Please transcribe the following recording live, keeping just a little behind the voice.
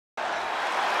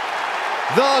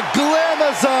The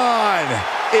Glamazon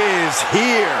is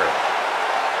here.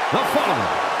 The following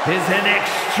is an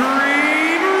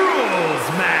Extreme Rules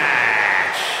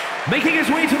match. Making his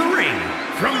way to the ring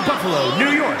from Buffalo,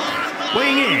 New York,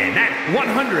 weighing in at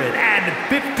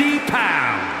 150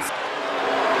 pounds.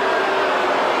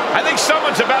 I think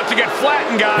someone's about to get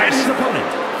flattened, guys. And his opponent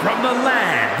from the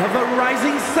land of the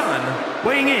rising sun,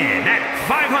 weighing in at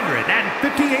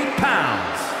 558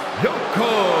 pounds,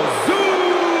 Yokozuna!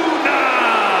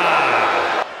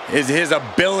 Is his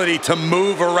ability to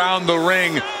move around the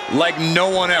ring like no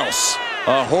one else.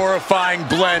 A horrifying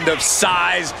blend of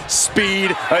size,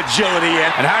 speed, agility,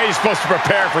 and how are you supposed to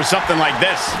prepare for something like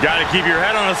this? Got to keep your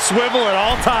head on a swivel at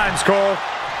all times, Cole.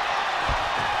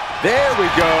 There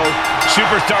we go.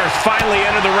 Superstars finally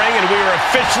enter the ring, and we are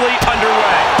officially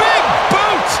underway. Big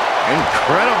boot!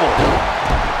 Incredible.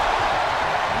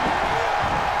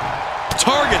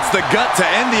 Targets the gut to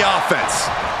end the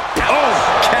offense. Oh,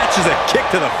 catches a kick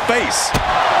to the face.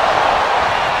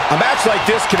 A match like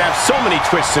this can have so many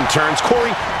twists and turns.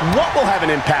 Corey, what will have an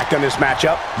impact on this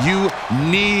matchup? You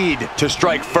need to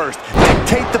strike first.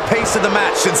 Dictate the pace of the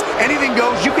match. Since anything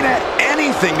goes, you can add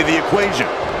anything to the equation.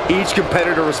 Each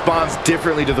competitor responds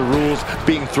differently to the rules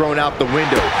being thrown out the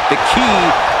window. The key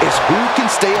is who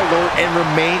can stay alert and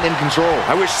remain in control.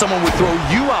 I wish someone would throw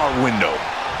you out a window.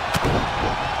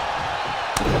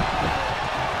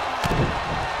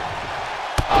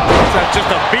 That's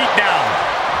just a beat down.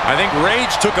 I think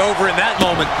rage took over in that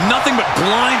moment. Nothing but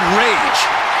blind rage.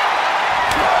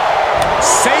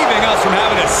 Saving us from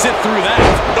having to sit through that.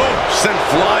 Oh, sent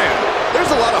flying.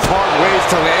 There's a lot of hard ways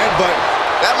to land, but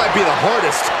that might be the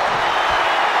hardest.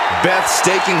 Beth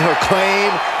staking her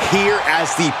claim here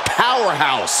as the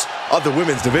powerhouse of the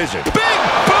women's division. Big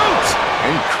boot!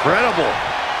 Incredible.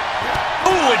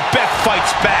 Ooh, and Beth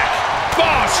fights back.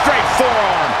 Oh, straight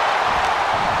forearm.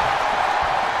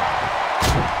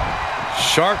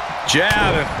 Sharp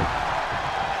jab.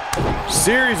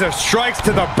 Series of strikes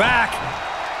to the back.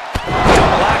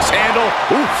 Double axe handle.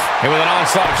 Oof. And with an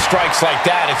onslaught of strikes like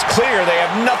that, it's clear they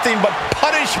have nothing but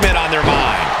punishment on their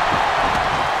mind.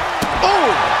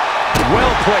 Oh!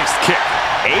 Well-placed kick.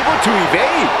 Able to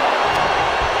evade.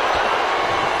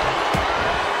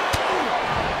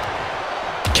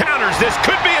 Counters. This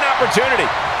could be an opportunity.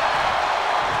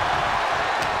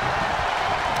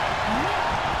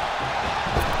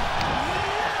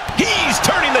 He's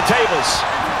turning the tables.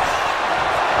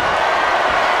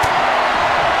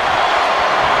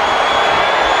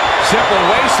 Simple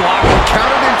waistlock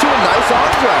countered into a nice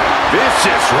arm drag.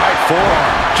 Vicious right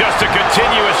forearm. Just a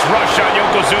continuous rush on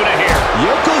Yokozuna here.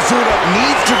 Yokozuna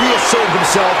needs to reassert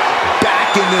himself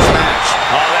back in this match.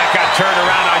 Oh, that got turned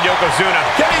around on Yokozuna.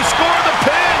 Can he score the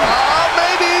pin?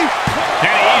 Maybe.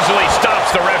 And he easily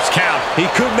stops the ref's count.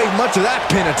 He couldn't make much of that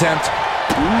pin attempt.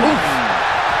 Oof.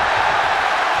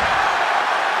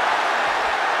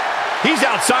 He's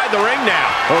outside the ring now.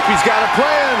 Hope he's got a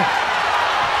plan.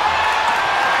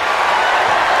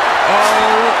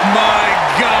 Oh, my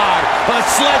God. A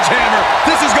sledgehammer.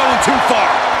 This is going too far.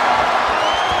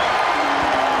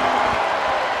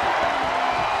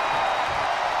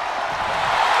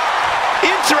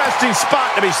 Interesting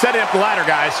spot to be setting up the ladder,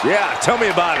 guys. Yeah, tell me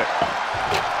about it.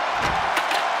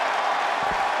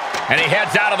 And he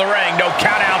heads out of the ring. No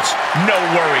countouts, no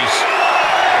worries.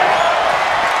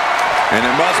 And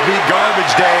it must be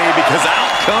garbage day because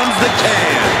out comes the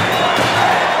can.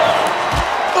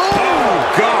 Oh,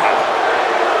 God.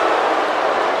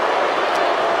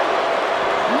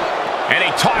 And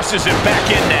he tosses it back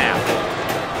in now.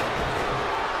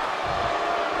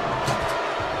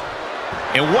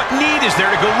 And what need is there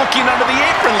to go looking under the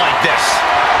apron like this?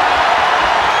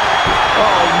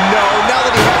 Oh, no. Now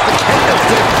that he has the kendo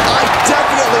stick, I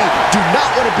definitely do not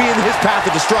want to be in his path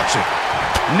of destruction.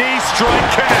 Knee strike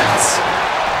connects.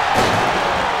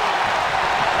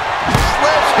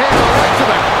 Sledgehammer right to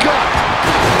the gut.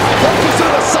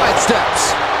 Yokozuna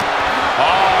sidesteps.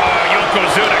 Oh,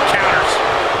 Yokozuna counters.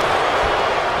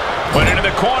 Put into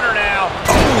the corner now.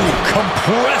 Oh,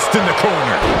 compressed in the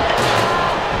corner.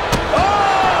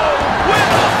 Oh,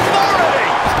 with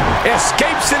authority.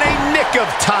 Escapes in a nick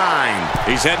of time.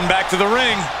 He's heading back to the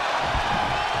ring.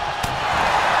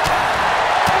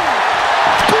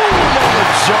 Boom on the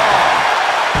jaw.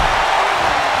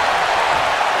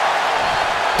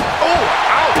 Oh,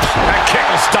 ouch. That kick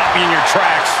will stop you in your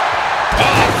tracks.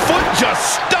 Oh, foot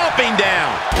just stomping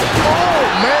down. Oh,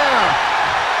 man.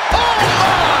 Oh,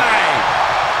 my.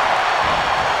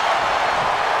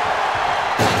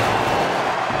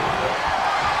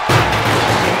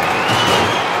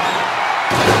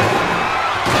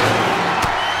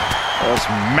 Just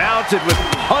mounted with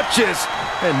punches.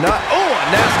 And not, oh, a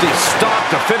nasty stop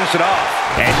to finish it off.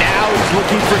 And now he's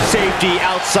looking for safety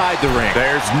outside the ring.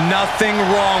 There's nothing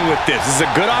wrong with this. This is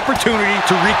a good opportunity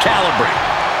to recalibrate.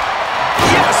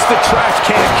 Yes, the trash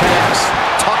can connects.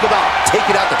 Talk about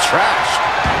taking out the trash.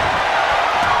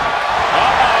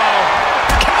 Uh-oh.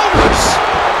 Counters.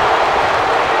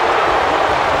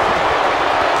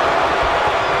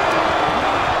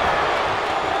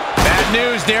 Bad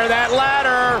news near that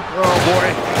ladder. Oh,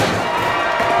 boy.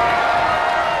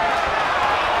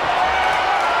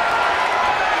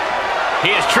 He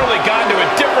has truly gone to a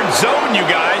different zone, you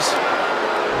guys.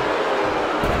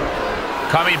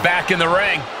 Coming back in the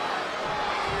ring.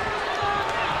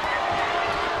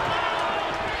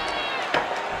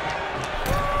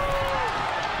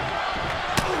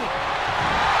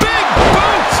 Big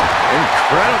boot!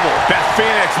 Incredible. Beth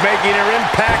Phoenix making her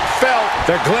impact felt.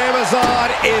 The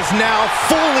Glamazon is now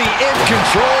fully in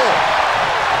control.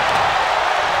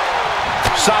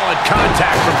 Solid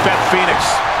contact from Beth Phoenix.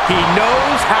 He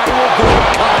knows how to avoid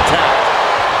contact.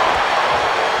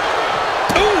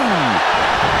 Ooh!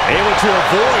 Able to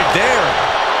avoid there.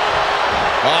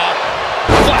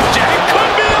 Flapjack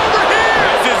could be over here.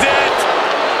 This is it.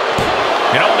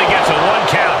 It only gets a 1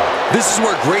 count. This is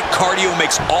where great cardio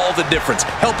makes all the difference,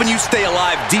 helping you stay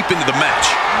alive deep into the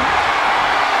match.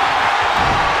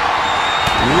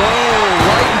 Low,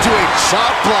 right into a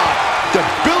chop block.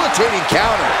 Debilitating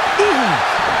counter.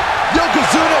 Ooh!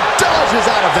 Yokozuna dodges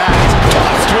out of that.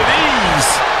 Tossed with ease.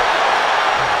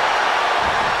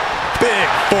 Big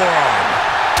forearm.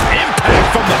 Impact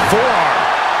from the forearm.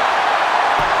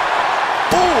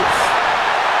 Oof.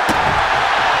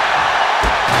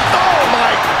 Oh,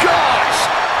 my gosh.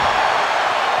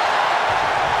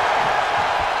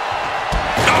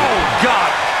 Oh,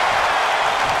 God.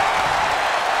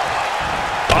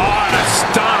 Oh, and a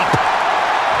stomp.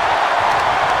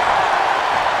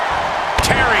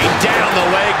 Tearing down the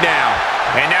leg now.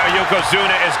 And now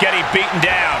Yokozuna is getting beaten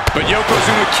down. But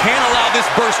Yokozuna can't allow this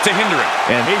burst to hinder him.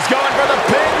 And he's going for the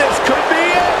pin. This could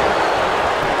be it.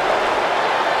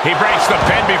 He breaks the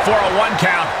pin before a 1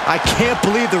 count. I can't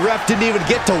believe the ref didn't even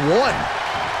get to 1.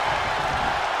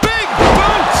 Big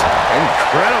boot!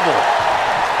 Incredible.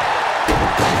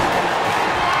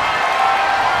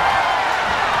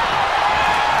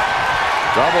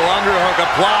 Double underhook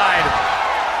applied.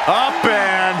 Up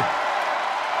and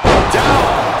down.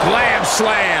 Glam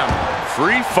slam.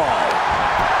 Free fall.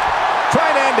 Try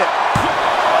and end it.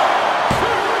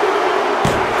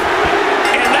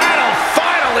 And that'll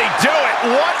finally do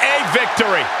it. What a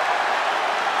victory.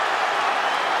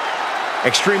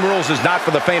 Extreme Rules is not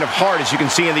for the faint of heart, as you can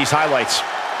see in these highlights.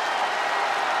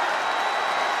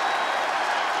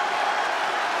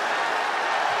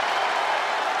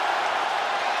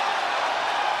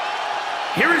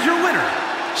 Here is your winner.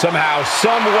 Somehow,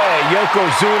 some way,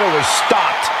 Yokozuna was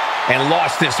stopped and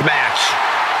lost this match.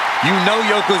 You know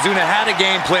Yokozuna had a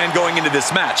game plan going into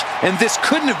this match, and this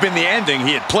couldn't have been the ending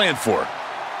he had planned for.